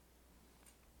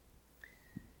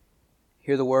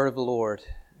Hear the word of the Lord.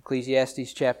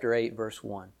 Ecclesiastes chapter 8, verse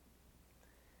 1.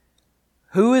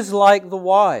 Who is like the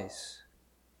wise?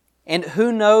 And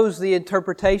who knows the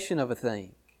interpretation of a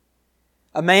thing?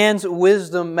 A man's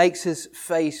wisdom makes his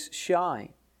face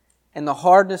shine, and the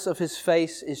hardness of his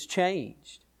face is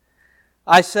changed.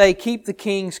 I say, keep the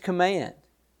king's command,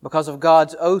 because of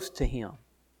God's oath to him.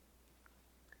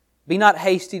 Be not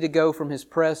hasty to go from his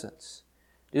presence.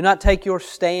 Do not take your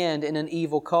stand in an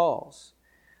evil cause,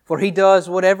 for he does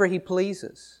whatever he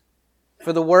pleases.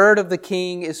 For the word of the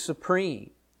king is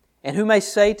supreme, and who may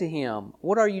say to him,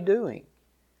 what are you doing?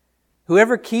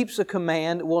 Whoever keeps a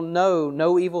command will know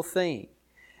no evil thing,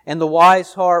 and the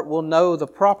wise heart will know the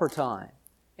proper time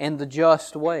and the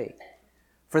just way.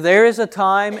 For there is a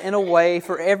time and a way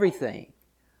for everything,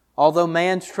 although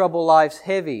man's trouble lies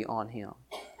heavy on him.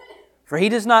 For he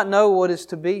does not know what is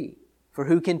to be, for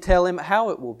who can tell him how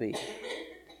it will be?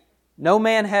 No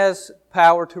man has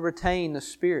power to retain the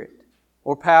Spirit,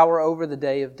 or power over the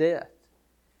day of death.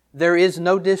 There is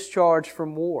no discharge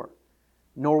from war,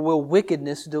 nor will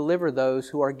wickedness deliver those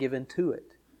who are given to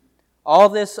it. All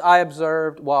this I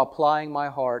observed while applying my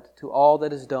heart to all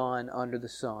that is done under the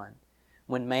sun,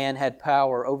 when man had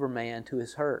power over man to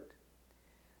his hurt.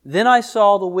 Then I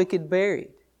saw the wicked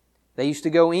buried. They used to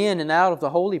go in and out of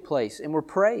the holy place and were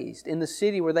praised in the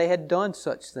city where they had done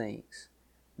such things.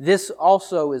 This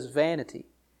also is vanity.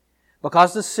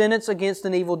 Because the sentence against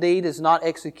an evil deed is not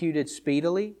executed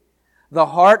speedily, the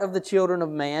heart of the children of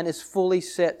man is fully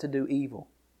set to do evil.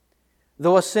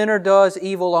 Though a sinner does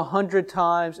evil 100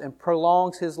 times and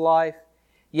prolongs his life,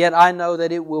 yet I know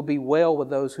that it will be well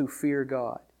with those who fear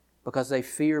God, because they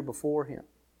fear before Him.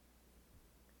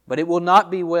 But it will not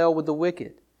be well with the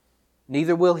wicked,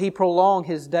 neither will he prolong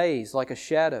his days like a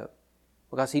shadow,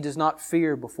 because he does not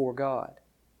fear before God.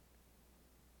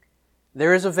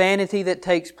 There is a vanity that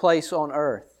takes place on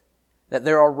earth, that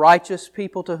there are righteous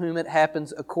people to whom it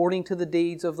happens according to the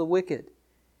deeds of the wicked,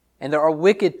 and there are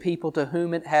wicked people to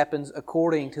whom it happens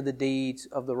according to the deeds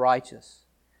of the righteous.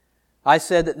 I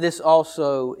said that this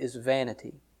also is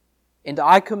vanity. And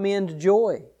I commend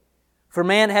joy. For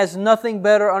man has nothing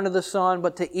better under the sun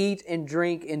but to eat and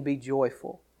drink and be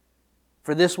joyful.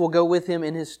 For this will go with him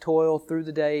in his toil through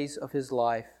the days of his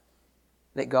life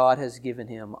that God has given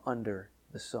him under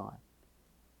the sun.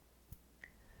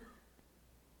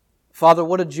 Father,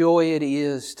 what a joy it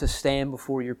is to stand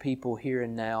before your people here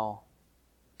and now,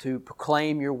 to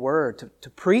proclaim your word, to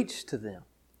preach to them.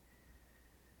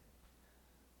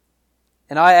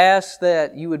 And I ask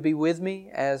that you would be with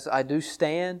me as I do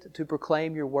stand to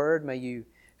proclaim your word. May you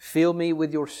fill me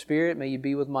with your Spirit. May you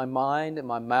be with my mind and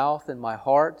my mouth and my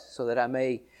heart so that I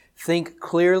may think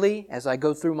clearly as I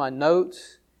go through my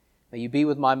notes. May you be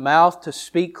with my mouth to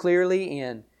speak clearly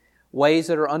in ways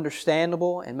that are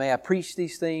understandable. And may I preach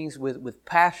these things with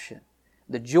passion,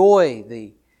 the joy,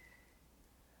 the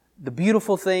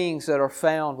beautiful things that are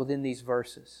found within these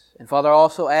verses. And Father, I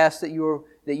also ask that you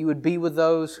would be with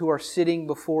those who are sitting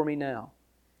before me now.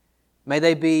 May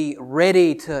they be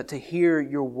ready to hear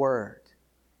your word.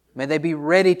 May they be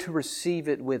ready to receive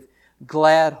it with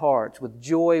glad hearts, with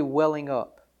joy welling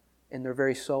up in their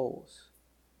very souls.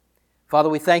 Father,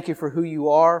 we thank you for who you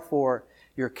are, for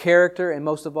your character, and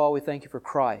most of all, we thank you for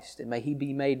Christ. And may He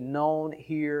be made known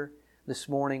here this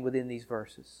morning within these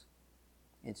verses.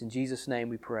 It's in Jesus' name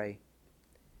we pray.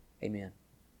 Amen.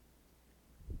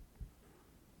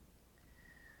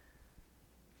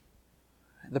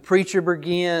 The preacher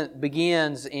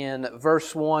begins in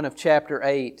verse 1 of chapter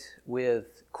 8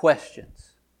 with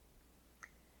questions.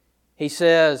 He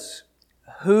says,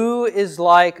 who is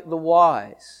like the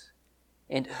wise,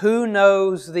 and who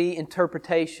knows the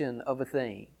interpretation of a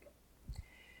thing?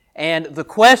 And the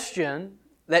question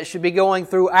that should be going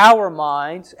through our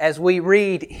minds as we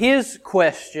read his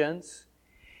questions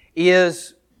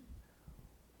is,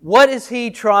 what is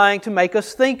he trying to make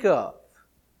us think of?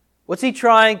 What's he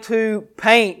trying to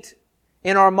paint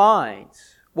in our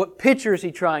minds? What picture is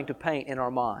he trying to paint in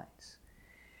our minds?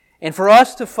 And for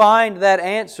us to find that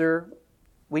answer,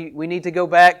 we need to go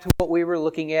back to what we were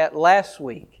looking at last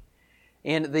week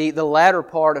in the latter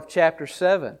part of chapter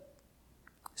 7.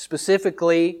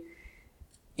 Specifically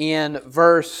in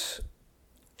verse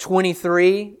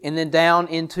 23 and then down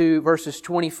into verses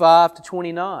 25 to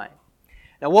 29.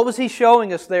 Now, what was he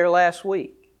showing us there last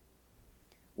week?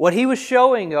 What he was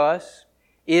showing us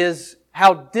is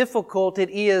how difficult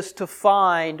it is to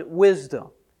find wisdom.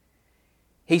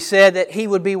 He said that he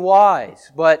would be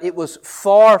wise, but it was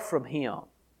far from him.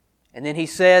 And then he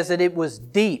says that it was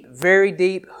deep, very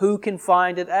deep. Who can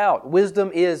find it out?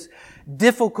 Wisdom is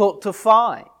difficult to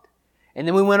find. And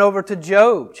then we went over to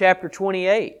Job chapter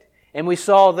 28, and we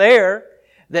saw there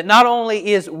that not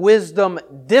only is wisdom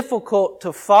difficult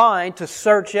to find, to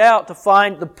search out, to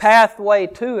find the pathway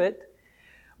to it,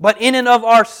 but in and of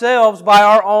ourselves, by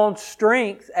our own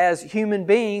strength as human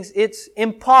beings, it's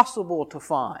impossible to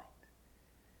find.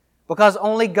 Because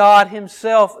only God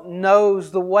Himself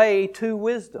knows the way to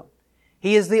wisdom.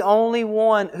 He is the only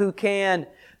one who can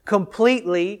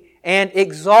completely and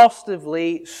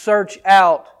exhaustively search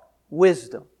out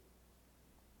wisdom.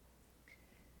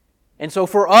 And so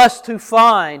for us to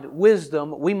find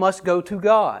wisdom, we must go to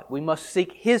God. We must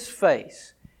seek His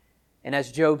face. And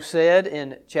as Job said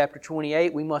in chapter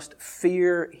 28, we must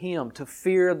fear Him. To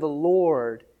fear the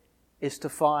Lord is to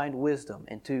find wisdom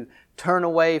and to turn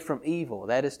away from evil.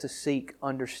 That is to seek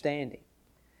understanding.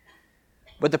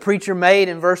 But the preacher made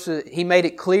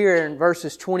it clear in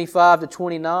verses 25 to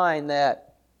 29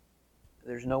 that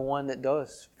there's no one that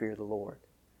does fear the Lord.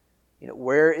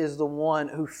 Where is the one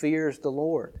who fears the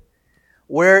Lord?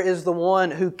 Where is the one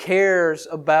who cares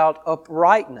about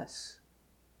uprightness?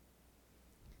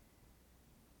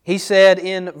 He said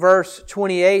in verse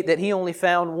 28 that he only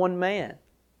found one man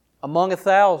among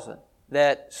 1,000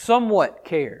 that somewhat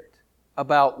cared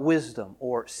about wisdom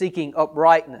or seeking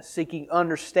uprightness, seeking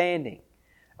understanding.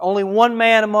 Only one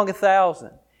man among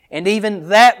 1,000. And even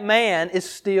that man is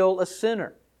still a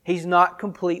sinner. He's not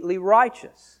completely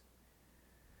righteous.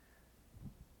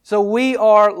 So we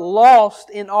are lost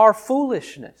in our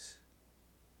foolishness.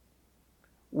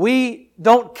 We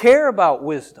don't care about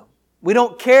wisdom. We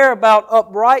don't care about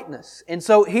uprightness. And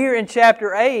so here in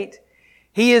chapter 8,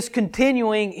 he is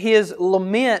continuing his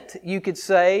lament, you could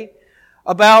say,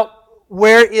 about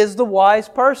where is the wise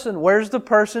person? Where's the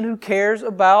person who cares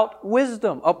about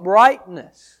wisdom,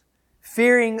 uprightness,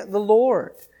 fearing the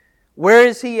Lord? Where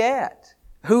is he at?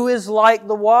 Who is like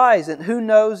the wise and who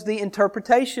knows the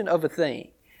interpretation of a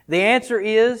thing? The answer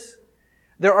is,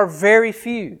 there are very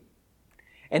few.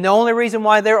 And the only reason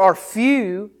why there are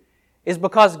few is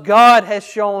because God has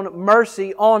shown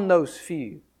mercy on those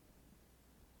few.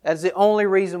 That is the only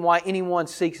reason why anyone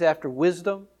seeks after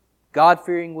wisdom,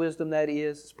 God-fearing wisdom that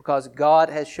is. It's because God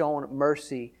has shown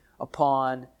mercy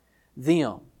upon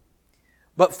them.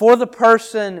 But for the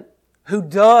person who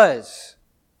does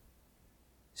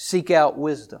seek out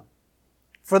wisdom,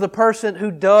 for the person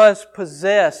who does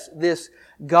possess this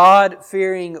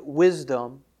God-fearing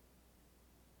wisdom,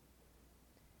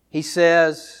 he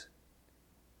says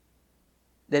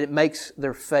that it makes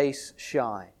their face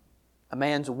shine. A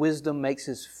man's wisdom makes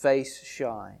his face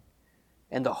shine,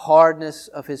 and the hardness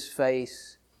of his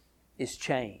face is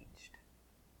changed.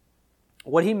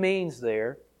 What he means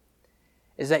there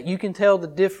is that you can tell the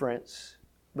difference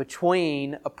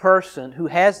between a person who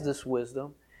has this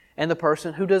wisdom and the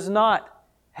person who does not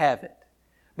have it.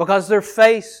 Because their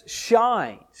face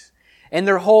shines and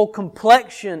their whole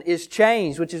complexion is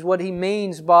changed, which is what he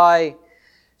means by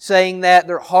saying that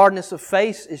their hardness of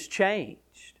face is changed.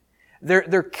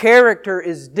 Their character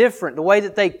is different. The way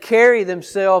that they carry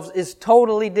themselves is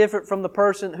totally different from the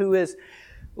person who is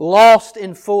lost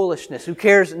in foolishness, who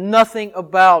cares nothing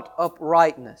about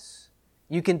uprightness.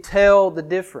 You can tell the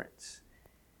difference.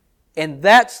 And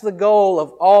that's the goal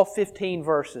of all 15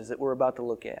 verses that we're about to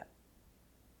look at.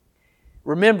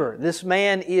 Remember, this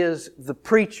man is the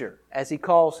preacher, as he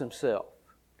calls himself.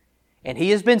 And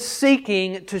he has been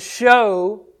seeking to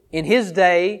show in his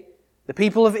day the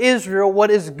people of Israel what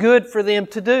is good for them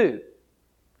to do.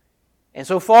 And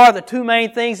so far, the two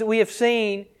main things that we have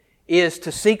seen is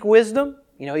to seek wisdom.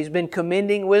 He's been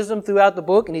commending wisdom throughout the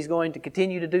book, and he's going to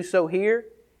continue to do so here.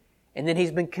 And then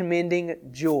he's been commending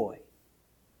joy,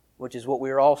 which is what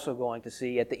we are also going to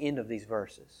see at the end of these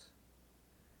verses.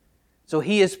 So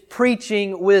he is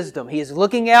preaching wisdom. He is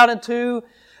looking out into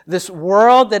this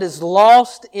world that is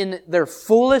lost in their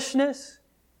foolishness,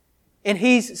 and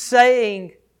he's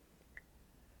saying,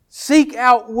 seek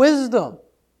out wisdom.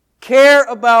 Care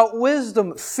about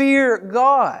wisdom. Fear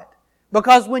God.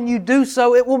 Because when you do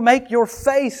so, it will make your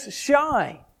face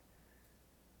shine.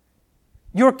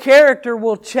 Your character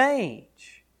will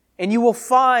change. And you will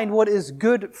find what is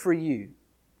good for you.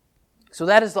 So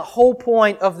that is the whole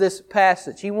point of this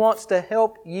passage. He wants to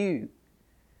help you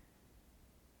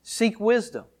seek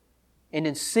wisdom. And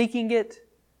in seeking it,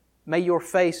 may your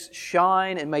face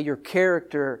shine and may your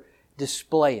character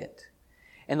display it.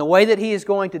 And the way that he is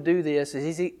going to do this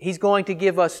is he's going to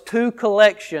give us two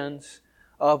collections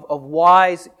of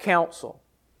wise counsel.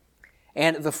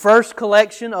 And the first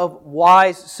collection of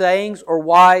wise sayings or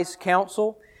wise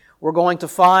counsel we're going to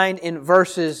find in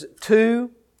verses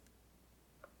 2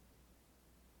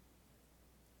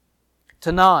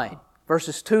 to 9.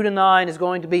 Verses 2 to 9 is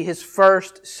going to be his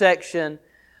first section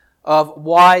of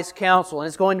wise counsel. And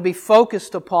it's going to be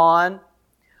focused upon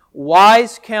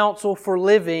wise counsel for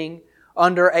living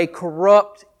under a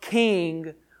corrupt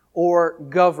king or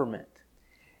government.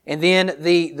 And then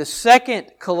the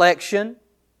second collection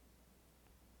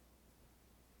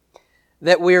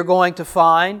that we are going to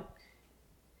find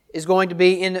is going to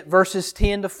be in verses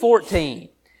 10 to 14.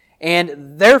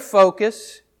 And their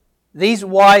focus, these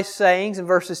wise sayings in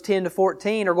verses 10 to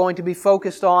 14, are going to be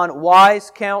focused on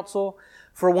wise counsel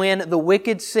for when the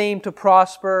wicked seem to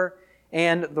prosper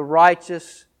and the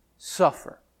righteous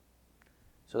suffer.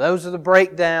 So that's the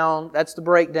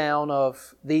breakdown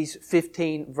of these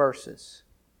 15 verses.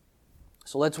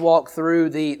 So let's walk through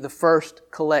the first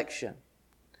collection.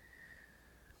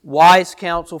 Wise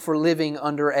counsel for living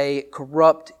under a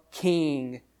corrupt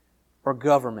king or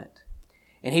government.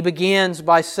 And he begins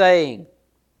by saying,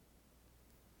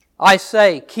 I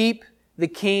say, keep the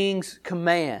king's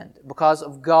command because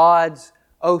of God's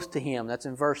oath to him. That's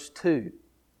in verse 2.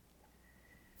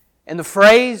 And the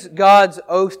phrase God's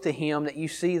oath to him that you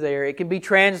see there, it can be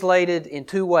translated in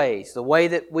two ways. The way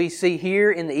that we see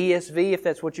here in the ESV, if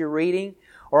that's what you're reading,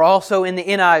 or also in the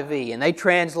NIV. And they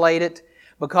translate it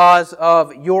because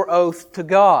of your oath to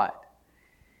God.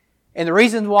 And the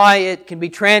reason why it can be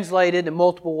translated in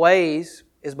multiple ways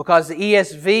is because the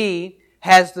ESV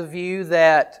has the view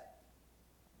that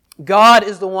God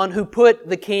is the one who put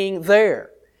the king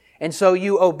there. And so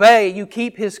you obey, you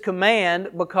keep His command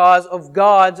because of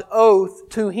God's oath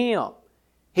to him.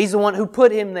 He's the one who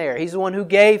put him there. He's the one who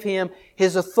gave him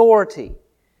His authority.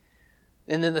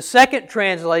 And then the second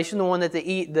translation, the one that the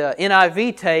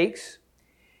NIV takes,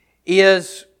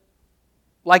 is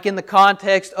like in the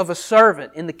context of a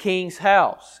servant in the king's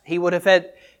house. He would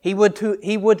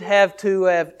have to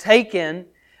have taken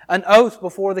an oath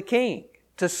before the king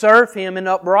to serve him in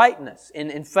uprightness,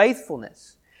 in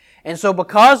faithfulness. And so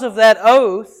because of that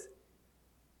oath,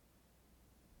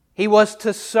 he was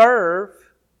to serve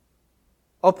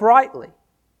uprightly,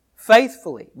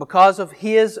 faithfully, because of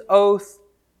his oath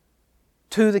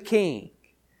to the king.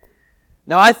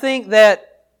 Now I think that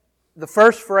the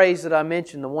first phrase that I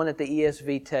mentioned, the one that the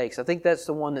ESV takes, I think that's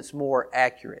the one that's more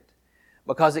accurate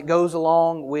because it goes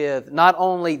along with not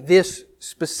only this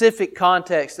specific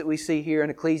context that we see here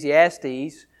in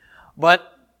Ecclesiastes,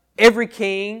 but every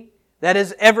king that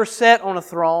is ever set on a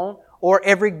throne or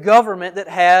every government that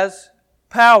has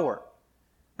power.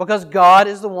 Because God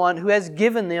is the one who has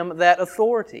given them that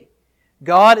authority.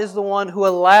 God is the one who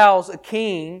allows a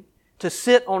king to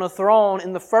sit on a throne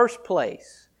in the first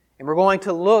place. And we're going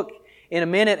to look in a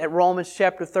minute at Romans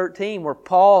chapter 13 where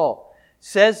Paul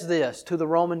says this to the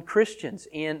Roman Christians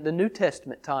in the New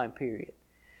Testament time period.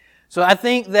 So I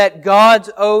think that God's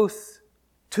oath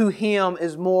to him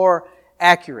is more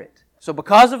accurate. So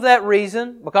because of that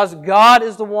reason, because God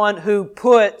is the one who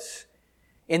puts,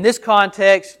 in this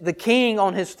context, the king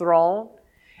on his throne,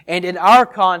 and in our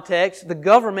context, the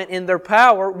government in their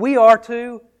power, we are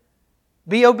to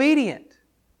be obedient.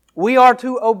 We are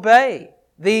to obey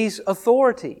these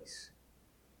authorities.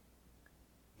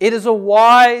 It is a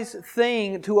wise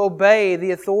thing to obey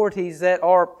the authorities that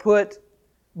are put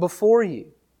before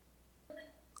you.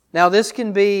 Now this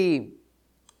can be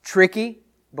tricky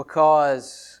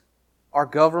because our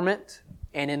government,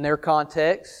 and in their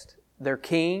context, their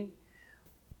king,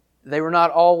 they were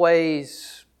not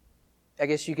always, I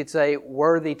guess you could say,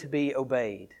 worthy to be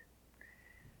obeyed.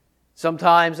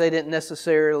 Sometimes they didn't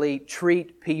necessarily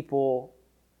treat people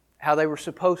how they were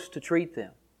supposed to treat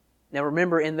them. Now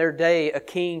remember, in their day, a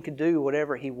king could do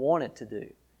whatever he wanted to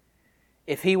do.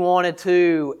 If he wanted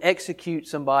to execute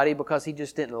somebody because he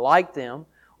just didn't like them,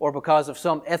 or because of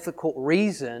some ethical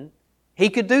reason, he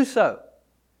could do so.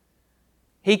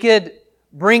 He could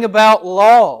bring about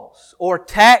laws or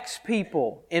tax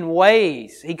people in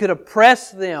ways. He could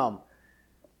oppress them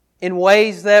in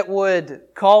ways that would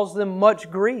cause them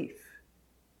much grief.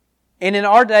 And in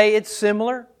our day, it's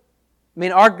similar. I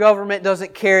mean, our government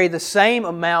doesn't carry the same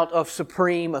amount of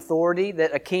supreme authority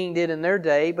that a king did in their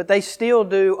day, but they still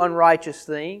do unrighteous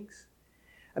things.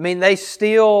 I mean, they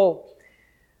still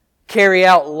carry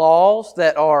out laws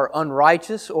that are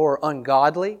unrighteous or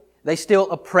ungodly. They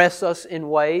still oppress us in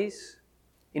ways.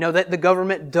 You know, that the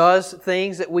government does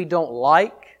things that we don't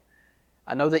like.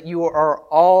 I know that you are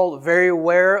all very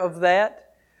aware of that.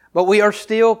 But we are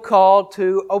still called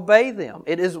to obey them.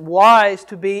 It is wise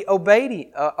to be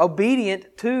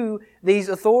obedient to these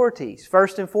authorities.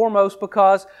 First and foremost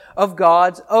because of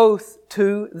God's oath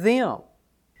to them.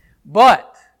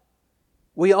 But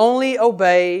we only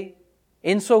obey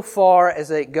insofar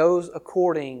as it goes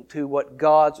according to what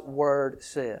God's Word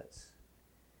says.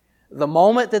 The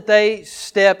moment that they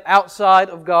step outside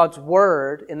of God's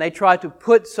Word and they try to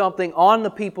put something on the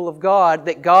people of God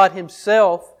that God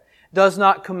Himself does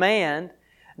not command,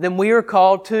 then we are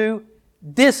called to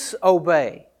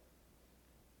disobey.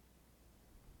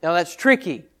 Now that's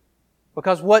tricky,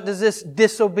 because what does this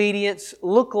disobedience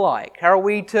look like? How are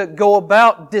we to go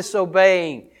about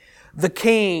disobeying the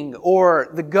king or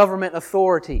the government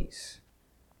authorities?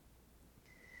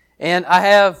 And I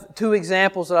have two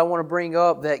examples that I want to bring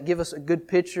up that give us a good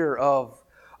picture of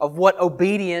what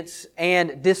obedience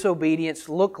and disobedience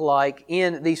look like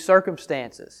in these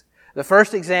circumstances. The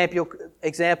first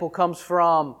example comes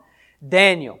from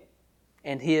Daniel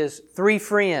and his three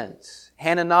friends,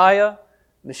 Hananiah,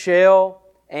 Mishael,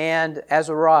 and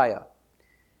Azariah,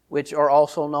 which are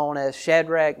also known as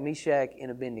Shadrach, Meshach,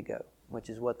 and Abednego, which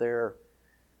is what they're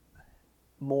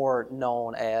more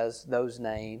known as, those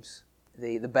names,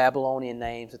 the Babylonian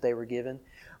names that they were given.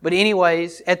 But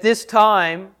anyways, at this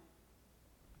time,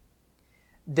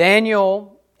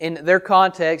 Daniel, in their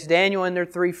context, Daniel and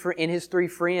his three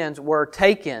friends were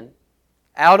taken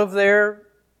out of their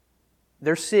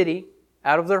city,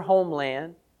 out of their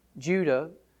homeland, Judah.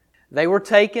 They were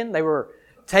taken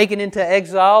into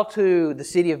exile to the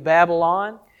city of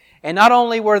Babylon. And not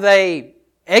only were they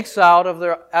exiled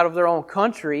out of their own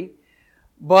country,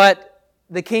 but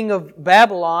the king of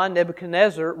Babylon,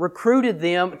 Nebuchadnezzar, recruited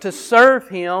them to serve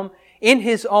him in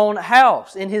his own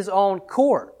house, in his own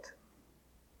court.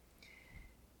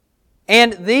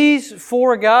 And these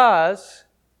four guys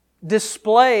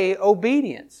display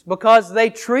obedience because they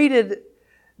treated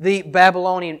the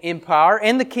Babylonian Empire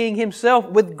and the king himself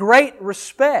with great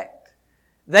respect.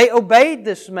 They obeyed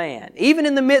this man, even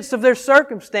in the midst of their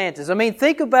circumstances. I mean,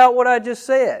 think about what I just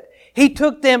said. He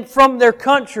took them from their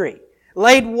country,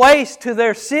 laid waste to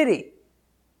their city.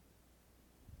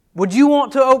 Would you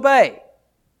want to obey?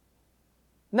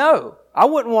 No, I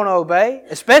wouldn't want to obey,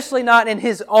 especially not in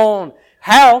his own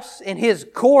house, in his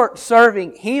court,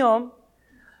 serving him,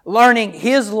 learning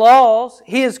his laws,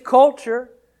 his culture.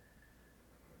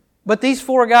 But these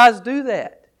four guys do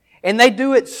that. And they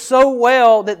do it so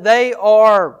well that they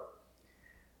are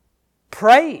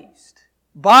praised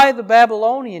by the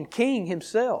Babylonian king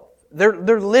himself.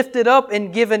 They're lifted up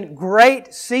and given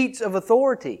great seats of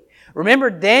authority. Remember,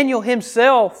 Daniel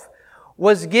himself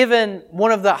was given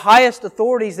one of the highest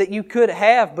authorities that you could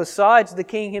have besides the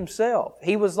king himself.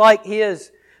 He was like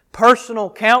his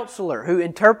personal counselor who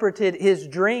interpreted his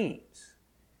dreams.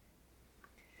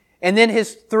 And then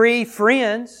his three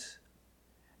friends,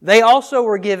 they also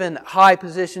were given high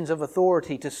positions of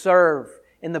authority to serve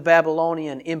in the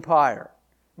Babylonian Empire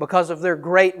because of their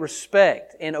great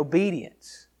respect and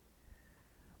obedience.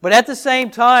 But at the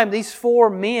same time, these four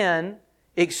men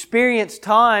experienced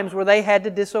times where they had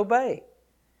to disobey.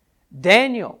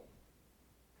 Daniel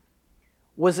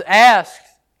was asked,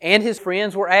 and his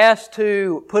friends were asked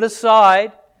to put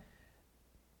aside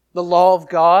the law of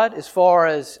God as far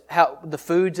as how the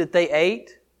foods that they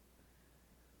ate.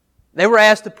 They were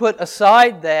asked to put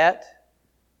aside that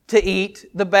to eat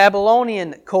the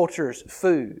Babylonian culture's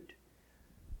food.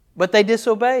 But they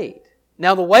disobeyed.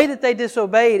 Now the way that they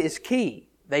disobeyed is key.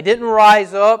 They didn't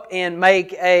rise up and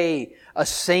make a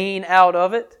scene out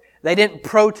of it. They didn't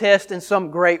protest in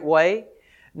some great way.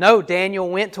 No, Daniel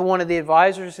went to one of the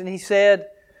advisors and he said,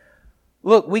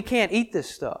 look, we can't eat this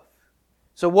stuff.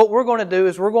 So what we're going to do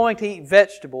is we're going to eat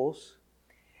vegetables,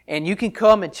 and you can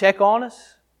come and check on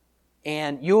us,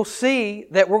 and you'll see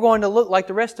that we're going to look like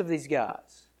the rest of these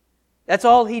guys. That's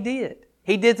all he did.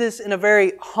 He did this in a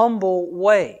very humble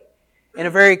way, in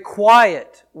a very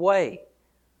quiet way.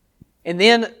 And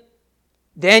then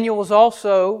Daniel was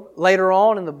also, later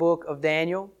on in the book of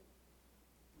Daniel,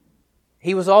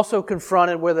 he was also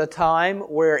confronted with a time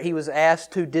where he was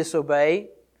asked to disobey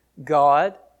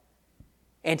God,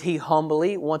 and he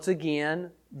humbly, once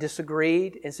again,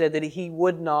 disagreed and said that he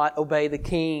would not obey the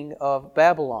king of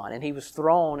Babylon, and he was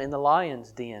thrown in the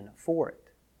lion's den for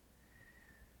it.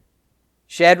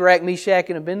 Shadrach, Meshach,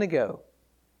 and Abednego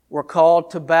were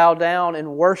called to bow down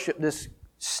and worship this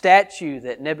statue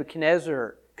that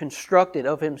Nebuchadnezzar constructed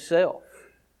of himself.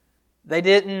 They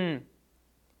didn't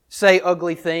say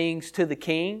ugly things to the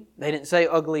king. They didn't say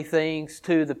ugly things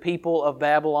to the people of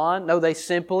Babylon. No, they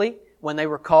simply, when they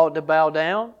were called to bow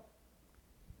down,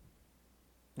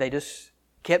 they just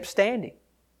kept standing.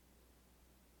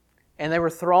 And they were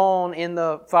thrown in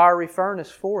the fiery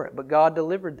furnace for it, but God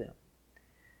delivered them.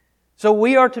 So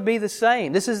we are to be the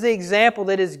same. This is the example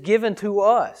that is given to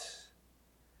us.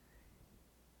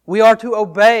 We are to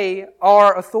obey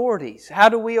our authorities. How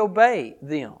do we obey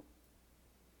them?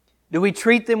 Do we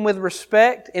treat them with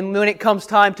respect? And when it comes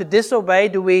time to disobey,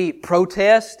 do we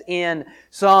protest in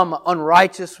some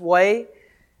unrighteous way?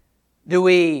 Do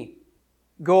we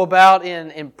go about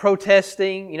in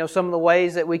protesting, some of the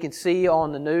ways that we can see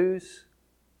on the news,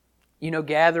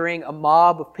 gathering a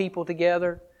mob of people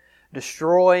together,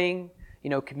 destroying,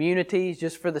 communities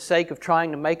just for the sake of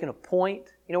trying to make a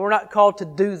point. We're not called to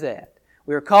do that.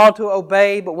 We are called to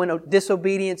obey, but when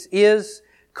disobedience is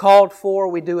called for,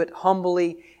 we do it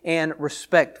humbly and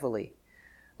respectfully.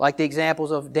 Like the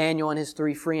examples of Daniel and his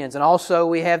 3 friends. And also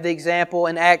we have the example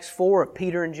in Acts 4 of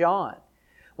Peter and John,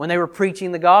 when they were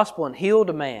preaching the gospel and healed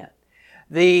a man.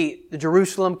 The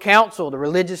Jerusalem council, the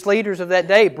religious leaders of that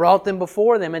day, brought them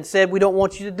before them and said, we don't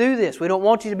want you to do this. We don't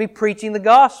want you to be preaching the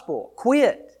gospel.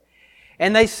 Quit.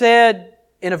 And they said,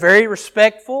 in a very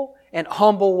respectful and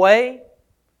humble way,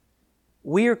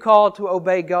 we are called to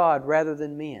obey God rather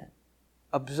than men.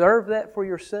 Observe that for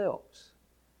yourselves.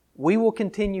 We will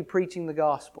continue preaching the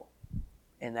gospel.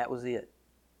 And that was it.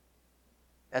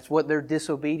 That's what their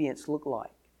disobedience looked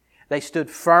like. They stood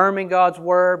firm in God's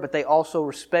Word, but they also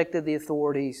respected the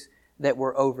authorities that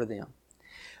were over them.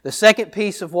 The second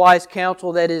piece of wise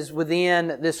counsel that is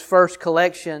within this first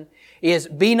collection is,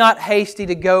 be not hasty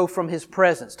to go from His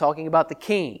presence, talking about the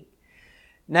king.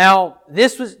 Now,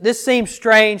 this seems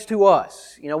strange to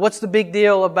us. What's the big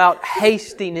deal about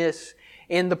hastiness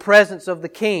in the presence of the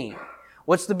king?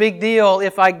 What's the big deal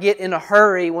if I get in a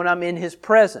hurry when I'm in His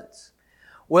presence?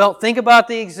 Well, think about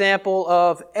the example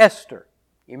of Esther.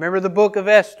 You remember the book of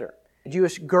Esther? A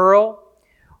Jewish girl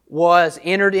was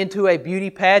entered into a beauty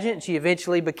pageant. She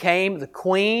eventually became the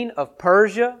queen of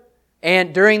Persia.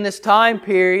 And during this time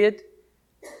period,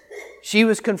 she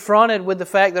was confronted with the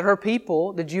fact that her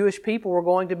people, the Jewish people, were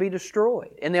going to be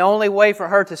destroyed. And the only way for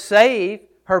her to save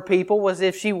her people was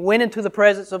if she went into the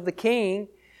presence of the king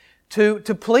to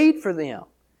plead for them.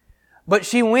 But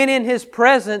she went in his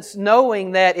presence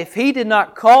knowing that if he did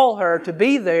not call her to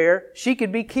be there, she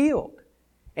could be killed.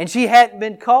 And she hadn't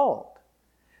been called.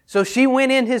 So she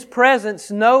went in his presence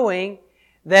knowing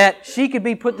that she could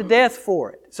be put to death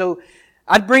for it. So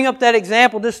I'd bring up that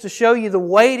example just to show you the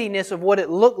weightiness of what it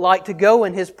looked like to go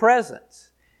in his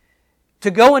presence.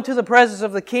 To go into the presence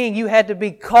of the king, you had to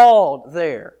be called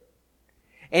there.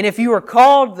 And if you were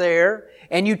called there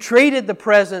and you treated the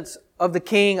presence of the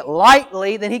king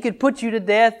lightly, then he could put you to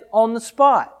death on the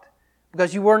spot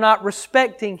because you were not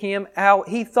respecting him how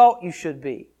he thought you should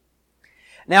be.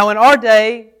 Now, in our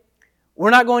day,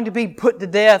 we're not going to be put to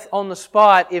death on the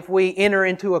spot if we enter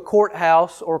into a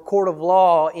courthouse or court of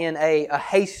law in a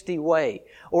hasty way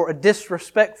or a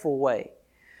disrespectful way.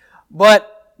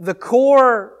 But the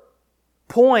core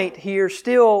point here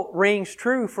still rings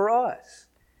true for us.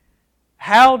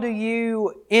 How do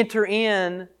you enter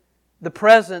in the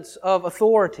presence of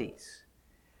authorities?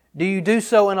 Do you do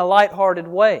so in a lighthearted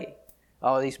way?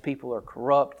 Oh, these people are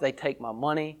corrupt. They take my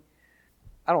money.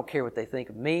 I don't care what they think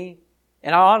of me.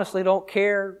 And I honestly don't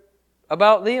care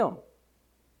about them.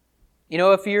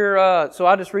 If you're... So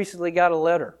I just recently got a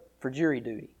letter for jury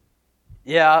duty.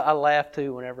 Yeah, I laughed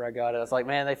too whenever I got it. I was like,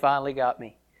 man, they finally got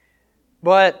me.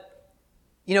 But,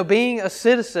 being a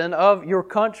citizen of your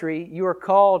country, you are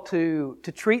called to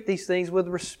treat these things with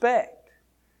respect.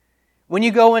 When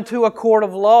you go into a court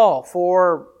of law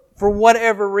for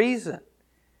whatever reason,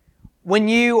 when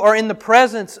you are in the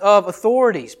presence of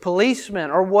authorities, policemen,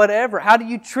 or whatever, how do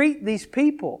you treat these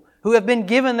people who have been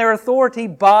given their authority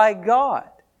by God?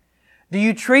 Do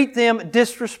you treat them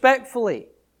disrespectfully?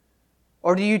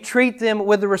 Or do you treat them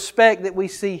with the respect that we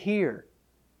see here?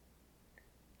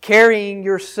 Carrying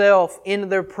yourself into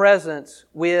their presence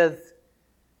with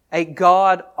a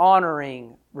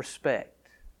God-honoring respect,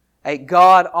 a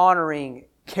God-honoring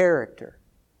character.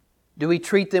 Do we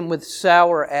treat them with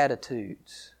sour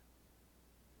attitudes?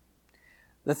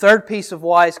 The third piece of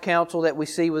wise counsel that we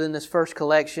see within this first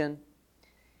collection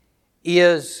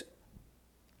is,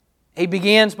 he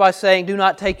begins by saying, do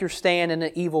not take your stand in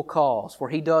an evil cause, for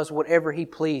he does whatever he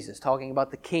pleases, talking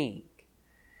about the king.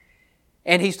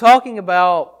 And he's talking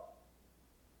about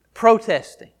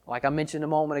protesting, like I mentioned a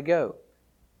moment ago.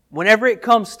 Whenever it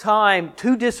comes time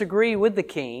to disagree with the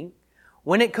king,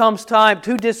 when it comes time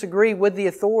to disagree with the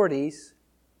authorities,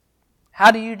 how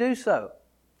do you do so?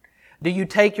 Do you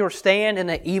take your stand in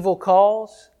an evil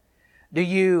cause? Do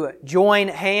you join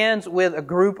hands with a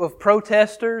group of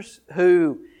protesters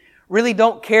who really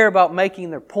don't care about making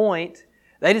their point?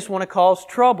 They just want to cause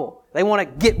trouble. They want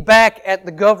to get back at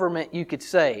the government, you could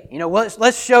say.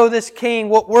 Let's show this king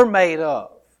what we're made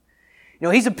of.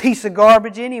 He's a piece of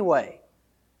garbage anyway.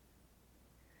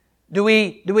 Do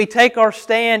we take our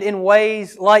stand in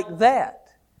ways like that?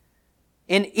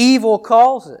 In evil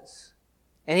causes?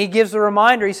 And he gives a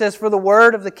reminder. He says, for the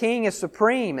word of the king is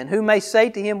supreme, and who may say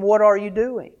to him, what are you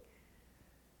doing?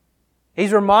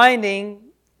 He's reminding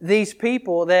these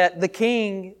people that the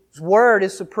king's word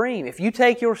is supreme. If you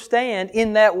take your stand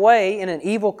in that way, in an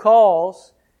evil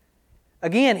cause,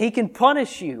 again, he can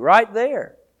punish you right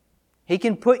there. He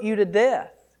can put you to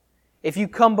death if you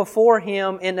come before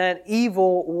him in an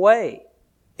evil way.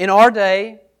 In our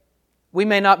day, we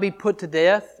may not be put to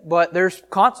death, but there's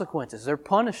consequences, there are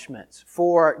punishments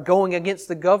for going against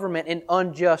the government in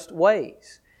unjust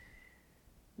ways.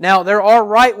 Now, there are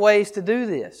right ways to do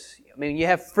this. I mean, you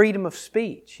have freedom of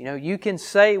speech. You can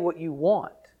say what you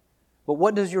want. But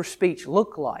what does your speech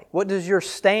look like? What does your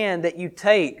stand that you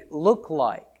take look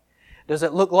like? Does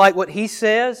it look like what he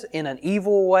says in an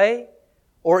evil way?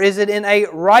 Or is it in a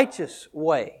righteous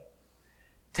way?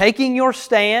 Taking your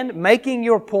stand, making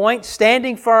your point,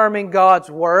 standing firm in God's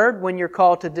Word when you're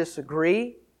called to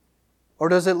disagree? Or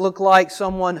does it look like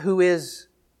someone who is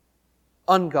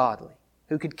ungodly,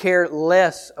 who could care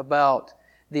less about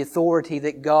the authority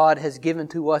that God has given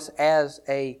to us as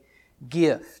a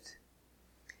gift?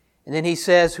 And then he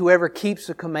says, whoever keeps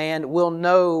the command will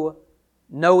know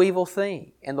no evil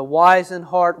thing, and the wise in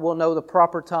heart will know the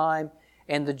proper time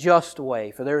and the just way.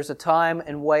 For there is a time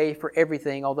and way for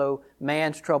everything, although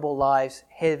man's trouble lies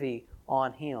heavy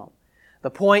on him. The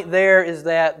point there is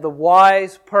that the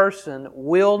wise person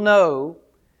will know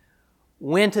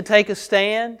when to take a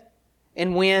stand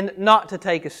and when not to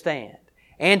take a stand.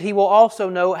 And he will also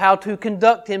know how to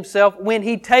conduct himself when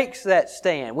he takes that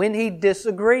stand, when he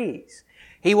disagrees.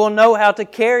 He will know how to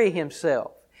carry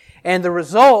himself. And the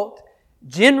result,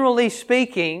 generally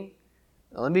speaking,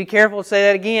 let me be careful to say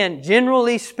that again,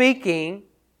 generally speaking,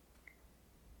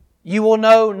 you will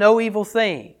know no evil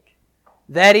thing.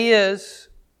 That is,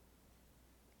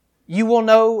 you will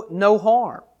know no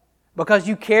harm, because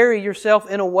you carry yourself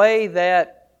in a way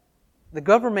that the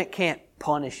government can't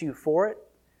punish you for it,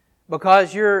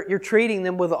 because you're treating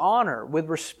them with honor, with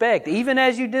respect, even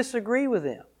as you disagree with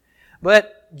them.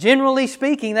 But generally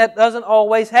speaking, that doesn't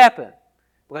always happen.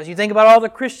 Because you think about all the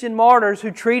Christian martyrs who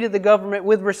treated the government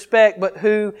with respect, but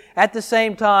who at the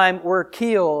same time were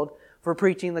killed for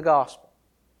preaching the gospel.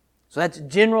 So that's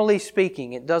generally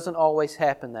speaking. It doesn't always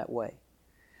happen that way.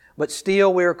 But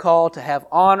still we are called to have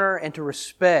honor and to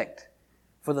respect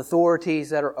for the authorities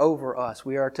that are over us.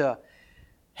 We are to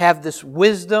have this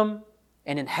wisdom,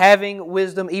 and in having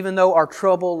wisdom, even though our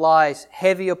trouble lies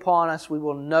heavy upon us, we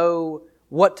will know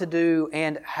what to do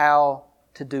and how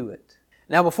to do it.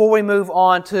 Now, before we move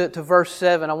on to verse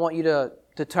 7, I want you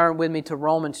to turn with me to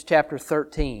Romans chapter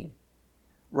 13.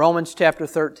 Romans chapter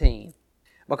 13.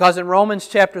 Because in Romans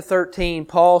chapter 13,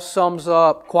 Paul sums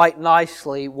up quite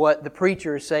nicely what the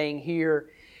preacher is saying here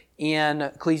in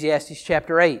Ecclesiastes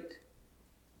chapter 8.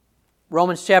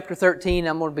 Romans chapter 13,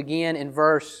 I'm going to begin in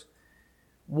verse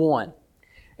 1.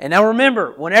 And now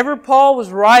remember, whenever Paul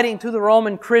was writing to the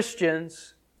Roman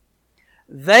Christians,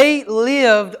 they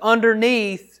lived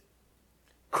underneath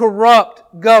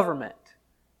corrupt government.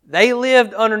 They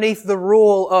lived underneath the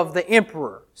rule of the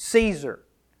emperor, Caesar.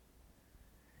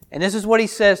 And this is what he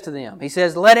says to them. He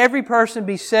says, "Let every person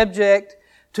be subject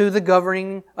to the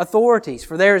governing authorities,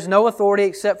 for there is no authority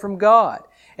except from God,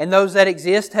 and those that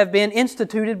exist have been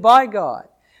instituted by God.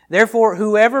 Therefore,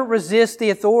 whoever resists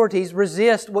the authorities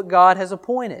resists what God has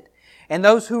appointed, and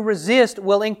those who resist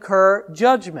will incur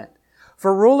judgment.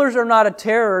 For rulers are not a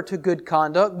terror to good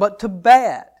conduct, but to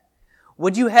bad.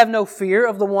 Would you have no fear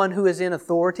of the one who is in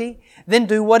authority? Then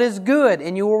do what is good,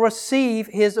 and you will receive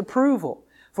His approval.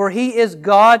 For He is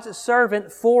God's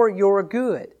servant for your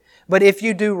good. But if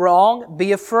you do wrong,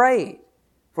 be afraid.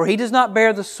 For He does not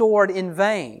bear the sword in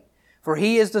vain. For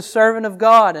He is the servant of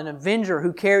God, an avenger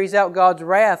who carries out God's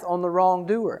wrath on the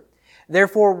wrongdoer.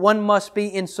 Therefore one must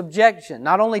be in subjection,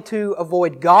 not only to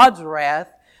avoid God's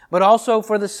wrath, but also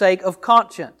for the sake of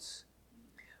conscience.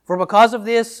 For because of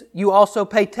this, you also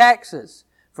pay taxes,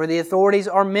 for the authorities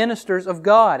are ministers of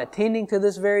God, attending to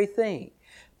this very thing.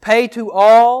 Pay to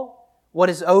all what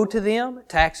is owed to them,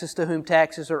 taxes to whom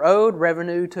taxes are owed,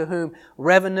 revenue to whom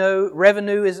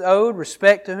revenue is owed,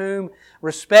 respect to whom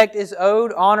respect is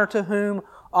owed, honor to whom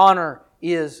honor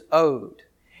is owed."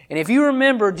 And if you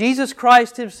remember, Jesus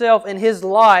Christ Himself in His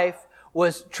life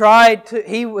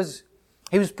He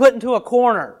was put into a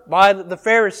corner by the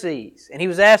Pharisees, and He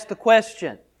was asked the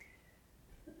question,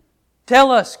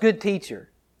 "Tell us, good teacher,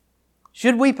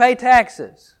 should we pay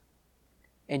taxes?"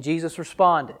 And Jesus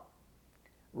responded,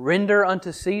 "Render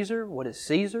unto Caesar what is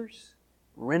Caesar's,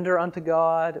 render unto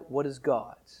God what is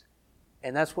God's."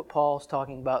 And that's what Paul's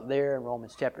talking about there in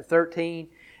Romans chapter 13.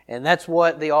 And that's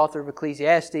what the author of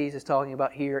Ecclesiastes is talking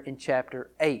about here in chapter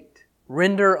 8.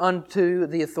 Render unto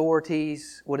the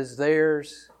authorities what is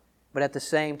theirs, but at the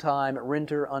same time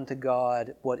render unto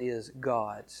God what is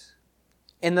God's.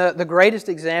 And the greatest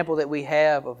example that we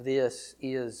have of this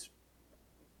is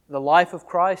the life of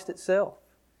Christ itself.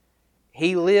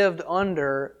 He lived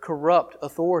under corrupt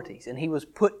authorities, and He was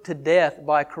put to death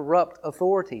by corrupt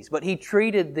authorities, but He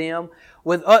treated them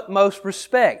with utmost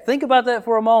respect. Think about that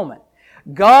for a moment.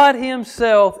 God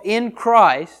Himself in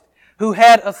Christ, who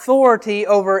had authority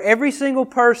over every single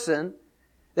person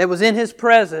that was in His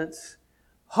presence,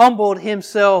 humbled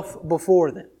Himself before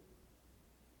them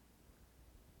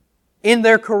in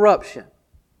their corruption.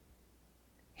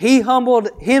 He humbled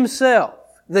Himself,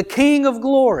 the King of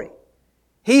glory.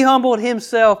 He humbled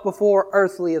Himself before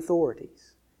earthly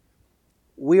authorities.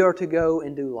 We are to go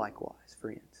and do likewise,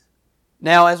 friends.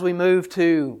 Now, as we move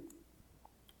to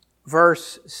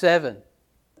verse 7,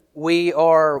 we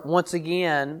are once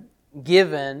again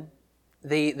given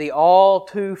the all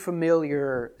too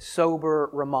familiar,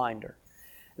 sober reminder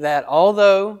that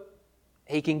although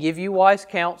He can give you wise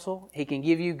counsel, He can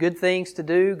give you good things to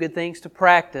do, good things to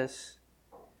practice,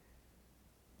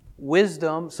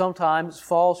 wisdom sometimes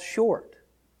falls short.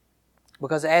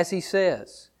 Because as He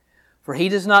says, for He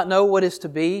does not know what is to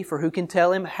be, for who can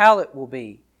tell Him how it will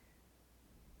be?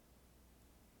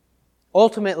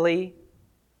 Ultimately,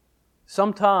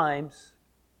 sometimes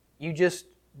you just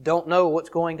don't know what's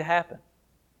going to happen.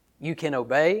 You can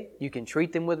obey, you can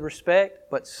treat them with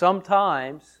respect, but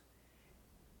sometimes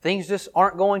things just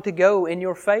aren't going to go in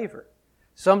your favor.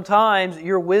 Sometimes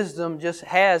your wisdom just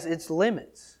has its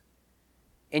limits,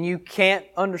 and you can't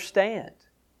understand.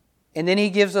 And then He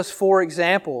gives us 4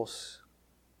 examples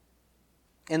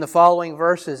in the following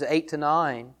verses 8 to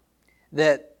 9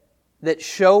 that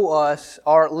show us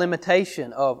our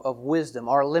limitation of wisdom,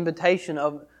 our limitation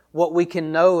of what we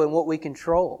can know and what we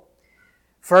control.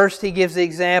 First, He gives the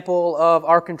example of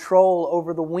our control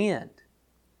over the wind.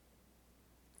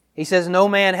 He says, no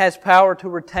man has power to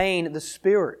retain the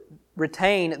Spirit.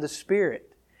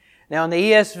 Now in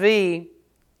the ESV,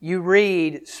 you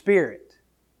read Spirit.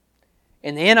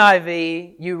 In the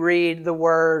NIV, you read the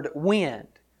word wind.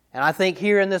 And I think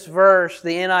here in this verse,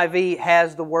 the NIV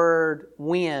has the word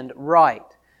wind right.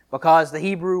 Because the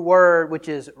Hebrew word, which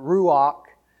is ruach,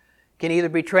 can either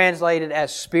be translated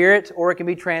as spirit or it can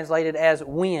be translated as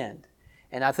wind.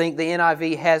 And I think the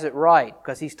NIV has it right.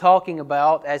 Because he's talking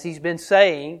about, as he's been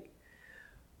saying,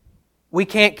 we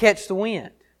can't catch the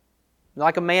wind.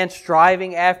 Like a man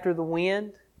striving after the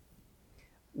wind,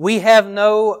 we have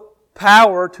no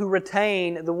power to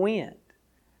retain the wind.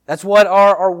 That's what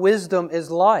our wisdom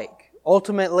is like.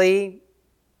 Ultimately,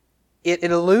 it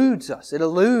eludes us. It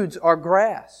eludes our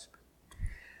grasp.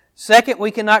 Second,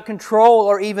 we cannot control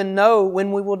or even know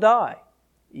when we will die.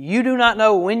 You do not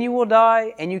know when you will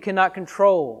die, and you cannot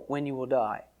control when you will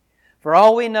die. For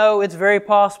all we know, it's very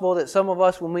possible that some of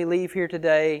us, when we leave here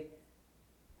today,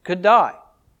 could die.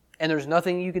 And there's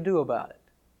nothing you can do about it.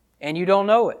 And you don't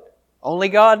know it. Only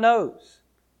God knows.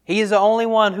 He is the only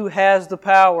one who has the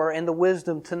power and the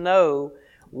wisdom to know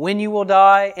when you will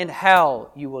die and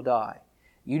how you will die.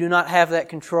 You do not have that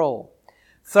control.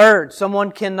 Third,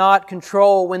 someone cannot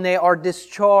control when they are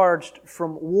discharged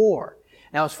from war.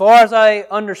 Now, as far as I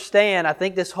understand, I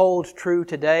think this holds true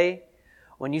today.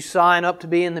 When you sign up to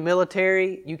be in the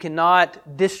military, you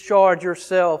cannot discharge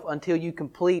yourself until you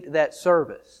complete that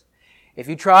service. If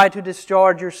you try to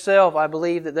discharge yourself, I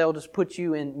believe that they'll just put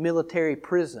you in military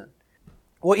prison.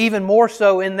 Well, even more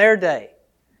so in their day.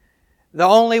 The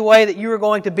only way that you were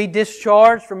going to be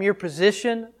discharged from your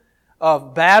position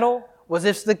of battle was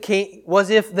if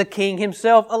the king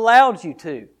himself allowed you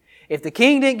to. If the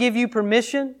king didn't give you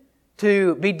permission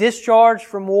to be discharged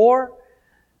from war,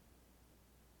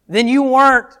 then you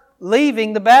weren't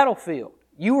leaving the battlefield.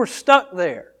 You were stuck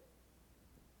there.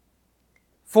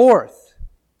 Fourth,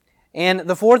 and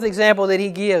the fourth example that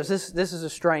he gives, this is a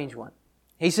strange one.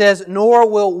 He says, nor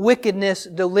will wickedness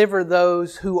deliver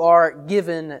those who are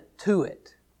given to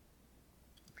it.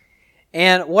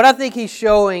 And what I think he's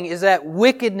showing is that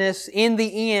wickedness in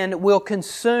the end will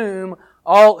consume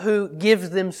all who give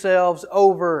themselves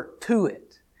over to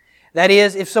it. That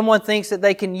is, if someone thinks that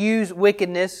they can use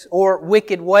wickedness or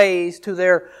wicked ways to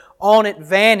their own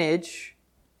advantage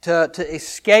to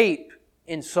escape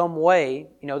in some way,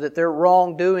 that their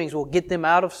wrongdoings will get them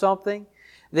out of something,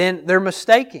 then they're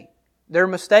mistaken. They're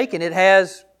mistaken.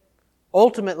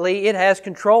 Ultimately, it has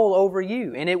control over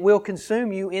you, and it will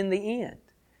consume you in the end.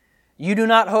 You do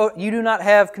not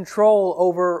have control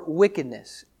over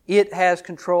wickedness. It has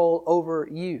control over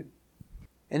you.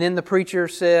 And then the preacher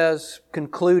says,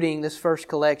 concluding this first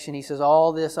collection, he says,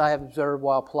 all this I have observed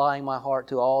while applying my heart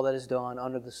to all that is done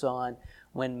under the sun,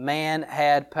 when man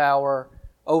had power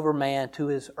over man to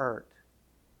his hurt.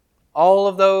 All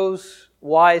of those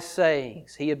wise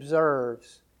sayings he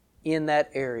observes in that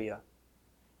area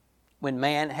when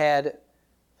man had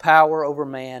power over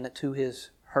man to his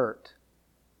hurt.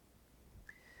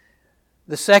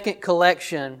 The second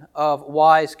collection of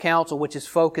wise counsel, which is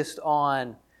focused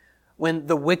on when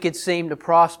the wicked seem to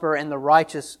prosper and the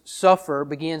righteous suffer,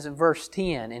 begins in verse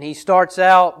 10. And he starts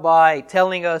out by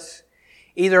telling us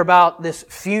either about this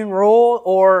funeral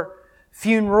or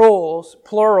funerals,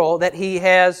 plural, that he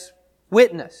has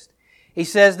witnessed. He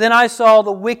says, "Then I saw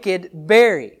the wicked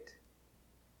buried."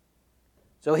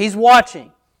 So he's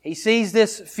watching. He sees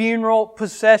this funeral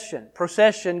procession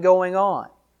going on.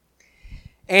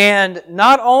 And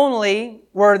not only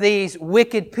were these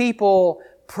wicked people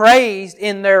praised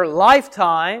in their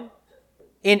lifetime,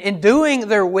 in doing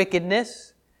their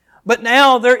wickedness, but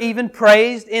now they're even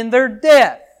praised in their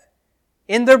death,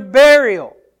 in their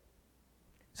burial.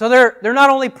 So they're not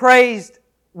only praised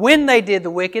when they did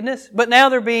the wickedness, but now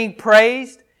they're being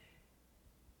praised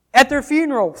at their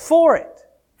funeral for it,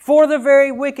 for the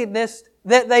very wickedness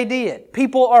that they did.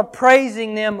 People are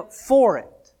praising them for it.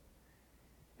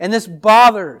 And this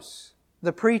bothers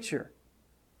the preacher.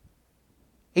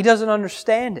 He doesn't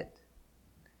understand it.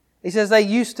 He says they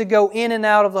used to go in and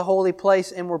out of the holy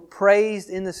place and were praised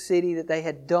in the city that they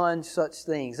had done such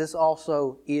things. This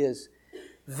also is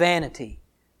vanity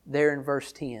there in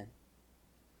verse 10.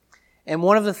 And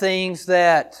one of the things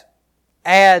that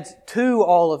adds to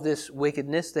all of this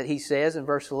wickedness that he says in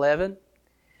verse 11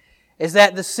 is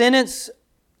that the sentence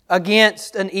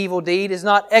against an evil deed is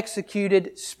not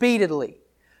executed speedily.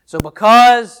 So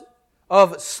because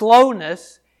of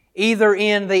slowness, either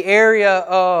in the area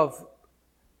of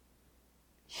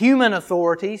human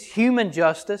authorities, human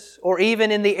justice, or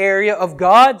even in the area of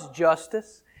God's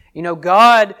justice,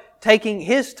 God taking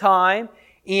His time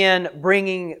in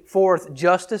bringing forth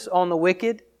justice on the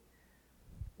wicked,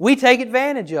 we take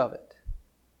advantage of it.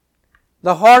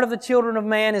 The heart of the children of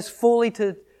man is fully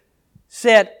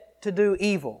set to do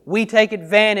evil. We take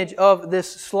advantage of this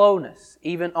slowness,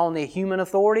 even on the human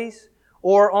authorities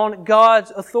or on God's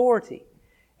authority.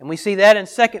 And we see that in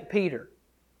 2 Peter,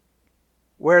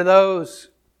 where those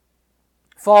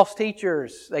false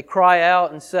teachers, they cry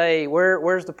out and say,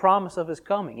 where's the promise of His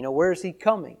coming? Where's He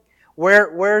coming?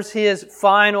 Where's His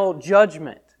final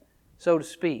judgment, so to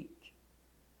speak?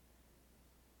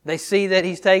 They see that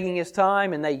He's taking His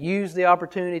time and they use the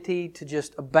opportunity to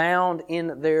just abound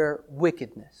in their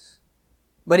wickedness.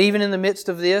 But even in the midst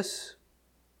of this,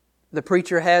 the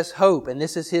preacher has hope. And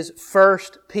this is his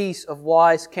first piece of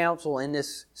wise counsel in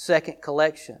this second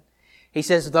collection. He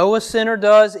says, though a sinner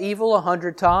does evil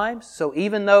 100 times, so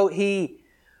even though he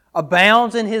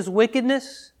abounds in his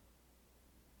wickedness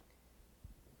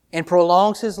and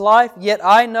prolongs his life, yet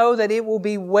I know that it will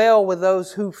be well with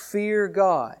those who fear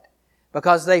God,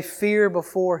 because they fear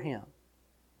before Him.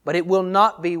 But it will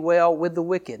not be well with the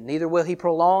wicked, neither will he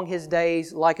prolong his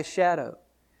days like a shadow,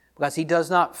 because he does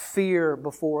not fear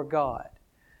before God.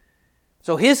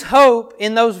 So his hope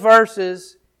in those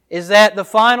verses is that the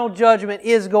final judgment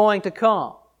is going to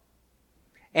come.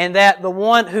 And that the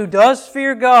one who does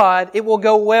fear God, it will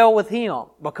go well with him.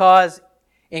 Because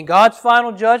in God's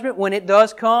final judgment, when it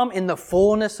does come in the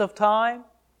fullness of time,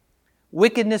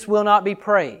 wickedness will not be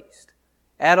praised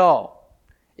at all.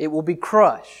 It will be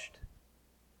crushed.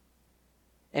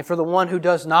 And for the one who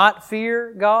does not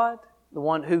fear God, the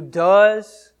one who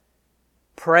does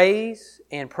praise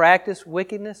and practice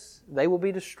wickedness, they will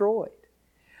be destroyed.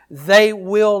 They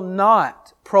will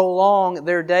not prolong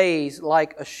their days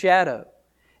like a shadow.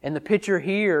 And the picture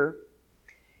here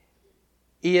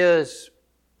is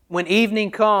when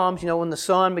evening comes, when the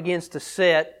sun begins to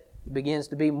set, it begins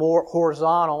to be more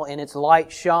horizontal and its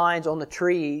light shines on the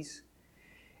trees,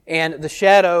 and the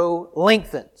shadow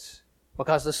lengthens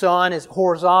because the sun is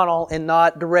horizontal and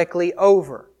not directly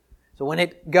over. So when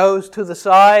it goes to the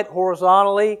side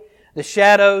horizontally, the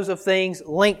shadows of things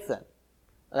lengthen.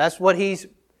 That's what he's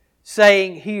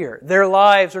saying here. Their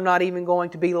lives are not even going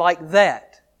to be like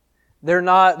that. Their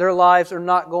lives are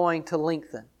not going to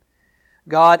lengthen.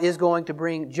 God is going to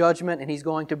bring judgment, and He's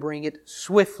going to bring it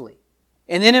swiftly.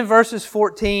 And then in verses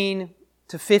 14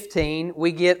 to 15,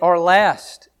 we get our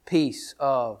last piece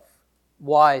of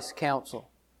wise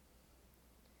counsel.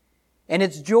 And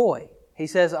it's joy. He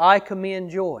says, I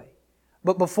commend joy.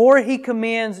 But before He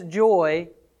commends joy,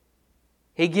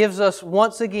 He gives us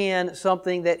once again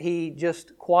something that He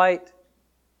just quite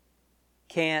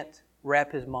can't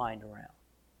wrap His mind around.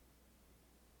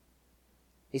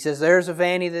 He says there's a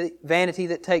vanity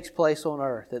that takes place on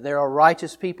earth, that there are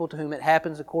righteous people to whom it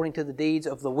happens according to the deeds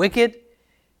of the wicked,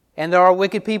 and there are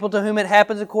wicked people to whom it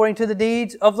happens according to the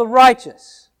deeds of the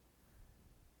righteous.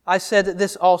 I said that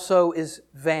this also is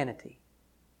vanity.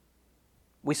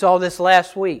 We saw this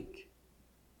last week.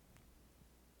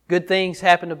 Good things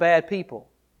happen to bad people.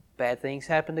 Bad things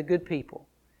happen to good people.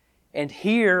 And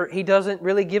here, he doesn't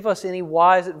really give us any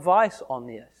wise advice on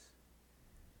this.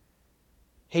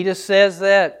 He just says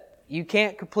that you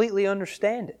can't completely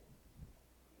understand it.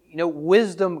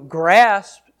 Wisdom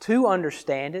grasps to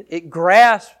understand it. It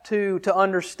grasps to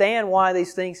understand why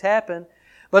these things happen.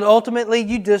 But ultimately,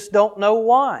 you just don't know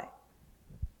why.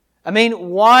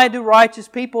 Why do righteous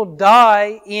people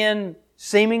die in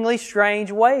seemingly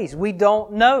strange ways? We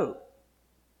don't know.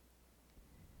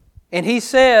 And he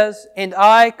says, and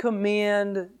I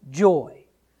commend joy.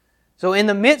 So in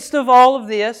the midst of all of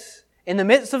this, in the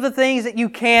midst of the things that you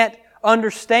can't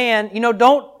understand,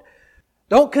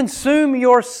 don't consume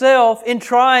yourself in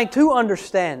trying to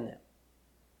understand them.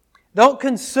 Don't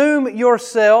consume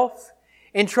yourself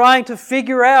in trying to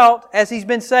figure out, as he's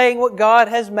been saying, what God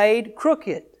has made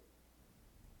crooked.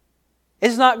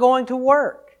 It's not going to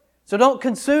work. So don't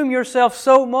consume yourself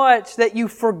so much that you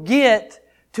forget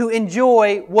to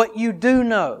enjoy what you do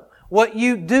know, what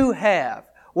you do have,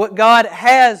 what God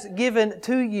has given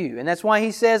to you. And that's why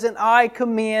he says, and I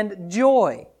commend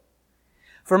joy.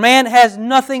 For man has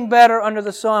nothing better under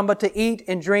the sun but to eat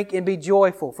and drink and be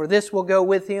joyful. For this will go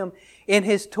with him in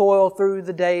his toil through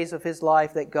the days of his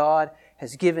life that God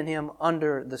has given him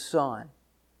under the sun.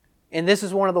 And this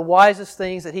is one of the wisest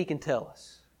things that he can tell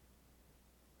us.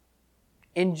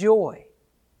 Enjoy.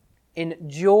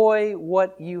 Enjoy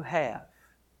what you have.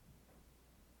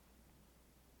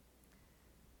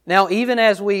 Now, even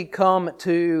as we come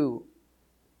to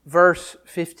verse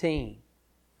 15,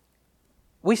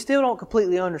 we still don't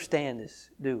completely understand this,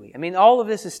 do we? All of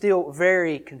this is still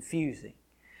very confusing.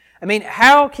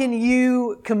 How can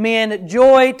you commend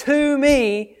joy to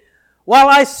me while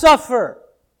I suffer?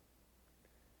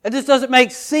 It just doesn't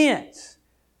make sense.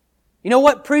 You know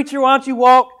what, preacher, why don't you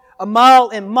walk a mile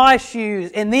in my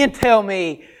shoes and then tell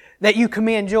me that you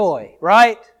commend joy,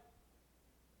 right?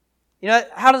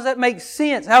 How does that make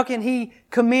sense? How can he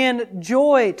commend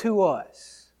joy to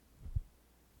us?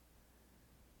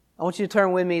 I want you to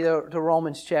turn with me to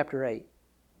Romans chapter 8.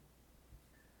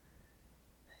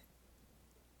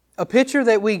 A picture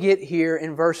that we get here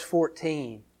in verse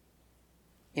 14.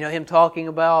 Him talking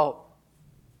about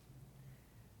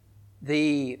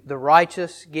the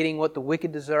righteous getting what the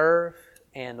wicked deserve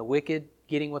and the wicked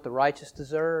getting what the righteous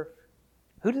deserve.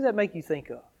 Who does that make you think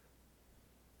of?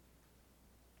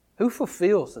 Who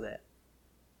fulfills that?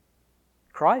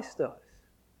 Christ does.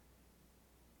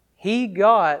 He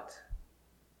got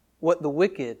what the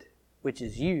wicked, which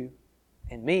is you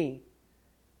and me,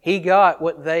 He got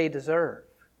what they deserve.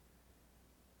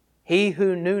 He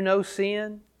who knew no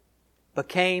sin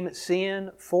became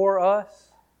sin for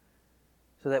us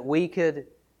so that we could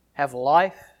have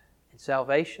life and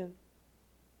salvation.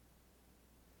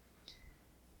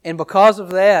 And because of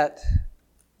that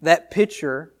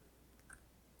picture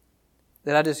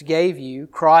that I just gave you,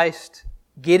 Christ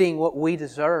getting what we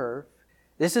deserve,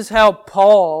 this is how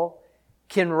Paul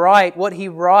can write what he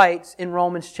writes in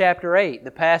Romans chapter 8,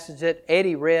 the passage that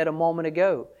Eddie read a moment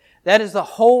ago. That is the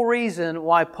whole reason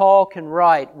why Paul can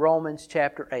write Romans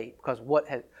chapter 8,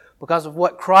 because of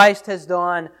what Christ has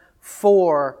done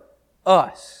for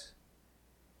us.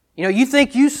 You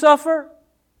think you suffer?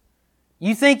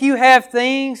 You think you have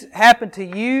things happen to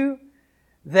you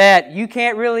that you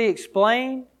can't really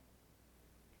explain?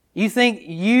 You think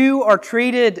you are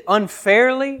treated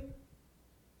unfairly?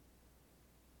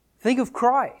 Think of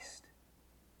Christ,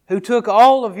 who took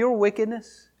all of your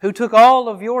wickedness, who took all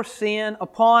of your sin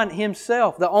upon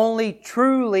Himself, the only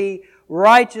truly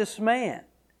righteous man.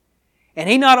 And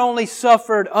He not only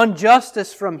suffered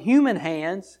injustice from human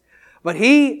hands, but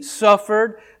He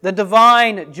suffered the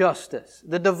divine justice,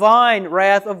 the divine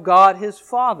wrath of God His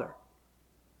Father,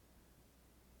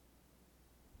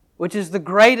 which is the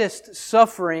greatest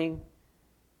suffering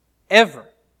ever.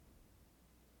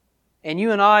 And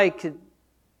you and I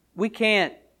we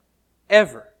can't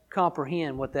ever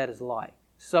comprehend what that is like,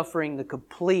 suffering the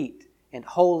complete and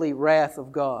holy wrath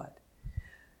of God.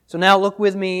 So now look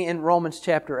with me in Romans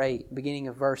chapter 8, beginning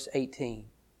of verse 18.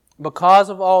 Because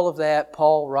of all of that,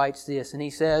 Paul writes this, and he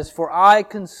says, "For I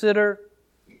consider,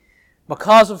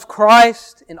 because of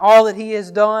Christ and all that He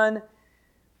has done,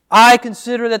 I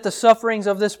consider that the sufferings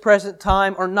of this present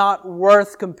time are not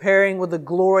worth comparing with the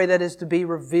glory that is to be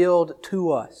revealed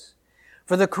to us.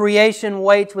 For the creation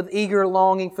waits with eager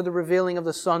longing for the revealing of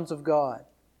the sons of God.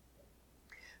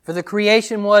 For the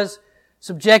creation was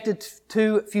subjected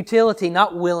to futility,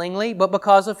 not willingly, but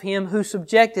because of Him who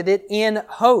subjected it in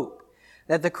hope,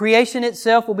 that the creation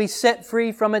itself will be set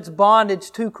free from its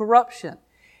bondage to corruption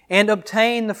and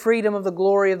obtain the freedom of the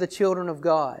glory of the children of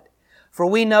God. For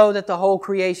we know that the whole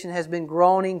creation has been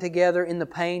groaning together in the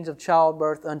pains of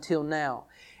childbirth until now.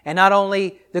 And not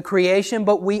only the creation,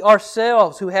 but we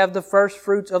ourselves who have the first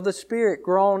fruits of the Spirit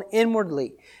groan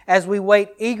inwardly as we wait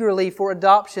eagerly for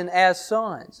adoption as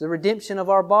sons, the redemption of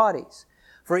our bodies.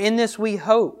 For in this we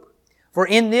hope. For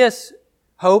in this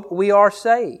hope we are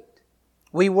saved.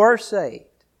 We were saved.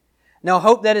 Now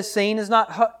hope that is seen is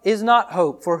not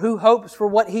hope, for who hopes for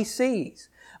what he sees?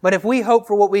 But if we hope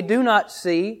for what we do not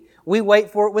see, we wait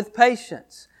for it with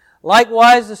patience.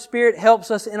 Likewise, the Spirit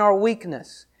helps us in our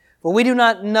weakness. For we do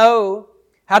not know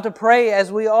how to pray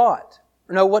as we ought,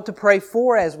 or know what to pray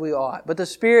for as we ought. But the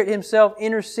Spirit Himself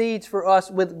intercedes for us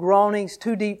with groanings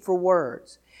too deep for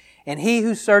words. And He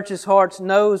who searches hearts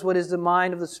knows what is the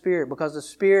mind of the Spirit, because the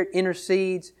Spirit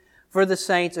intercedes for the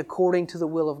saints according to the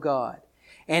will of God.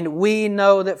 And we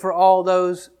know that for all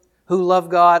those who love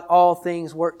God, all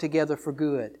things work together for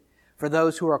good, for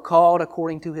those who are called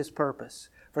according to His purpose.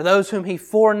 For those whom He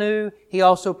foreknew, He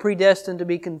also predestined to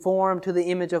be conformed to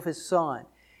the image of His Son,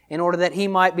 in order that He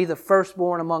might be the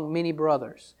firstborn among many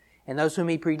brothers. And those whom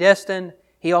He predestined,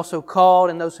 He also called,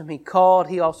 and those whom He called,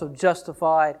 He also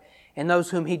justified, and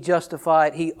those whom He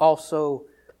justified, He also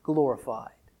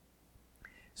glorified.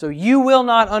 So you will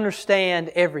not understand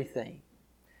everything.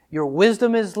 Your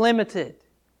wisdom is limited,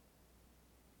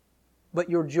 but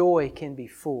your joy can be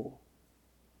full,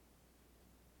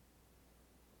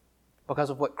 because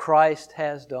of what Christ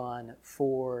has done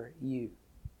for you.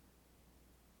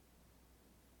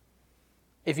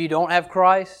 If you don't have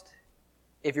Christ,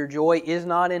 if your joy is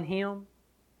not in Him,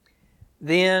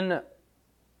 then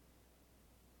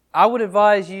I would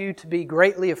advise you to be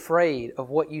greatly afraid of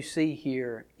what you see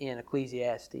here in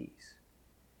Ecclesiastes.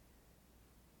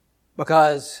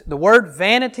 Because the word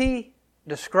vanity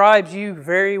describes you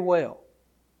very well.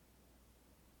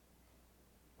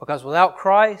 Because without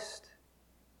Christ,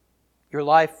 your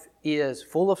life is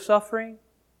full of suffering,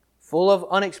 full of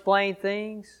unexplained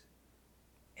things,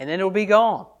 and then it'll be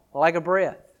gone like a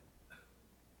breath.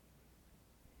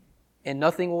 And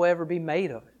nothing will ever be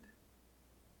made of it.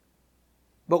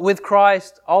 But with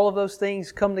Christ, all of those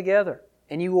things come together,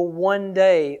 and you will one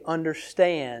day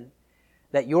understand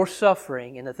that your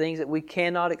suffering and the things that we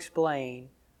cannot explain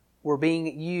were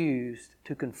being used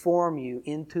to conform you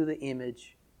into the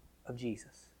image of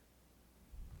Jesus.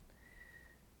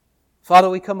 Father,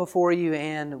 we come before You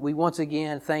and we once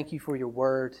again thank You for Your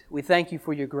Word. We thank You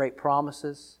for Your great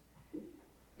promises.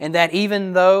 And that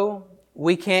even though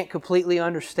we can't completely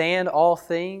understand all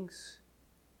things,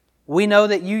 we know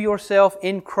that You Yourself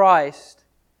in Christ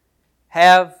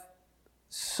have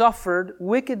suffered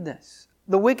wickedness.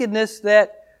 The wickedness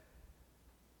that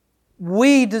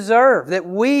we deserve, that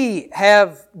we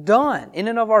have done in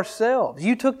and of ourselves.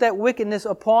 You took that wickedness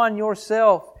upon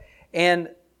Yourself, and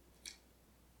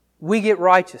we get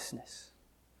righteousness.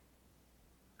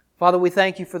 Father, we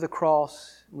thank You for the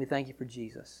cross, and we thank You for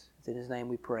Jesus. It's in His name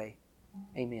we pray.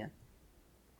 Amen.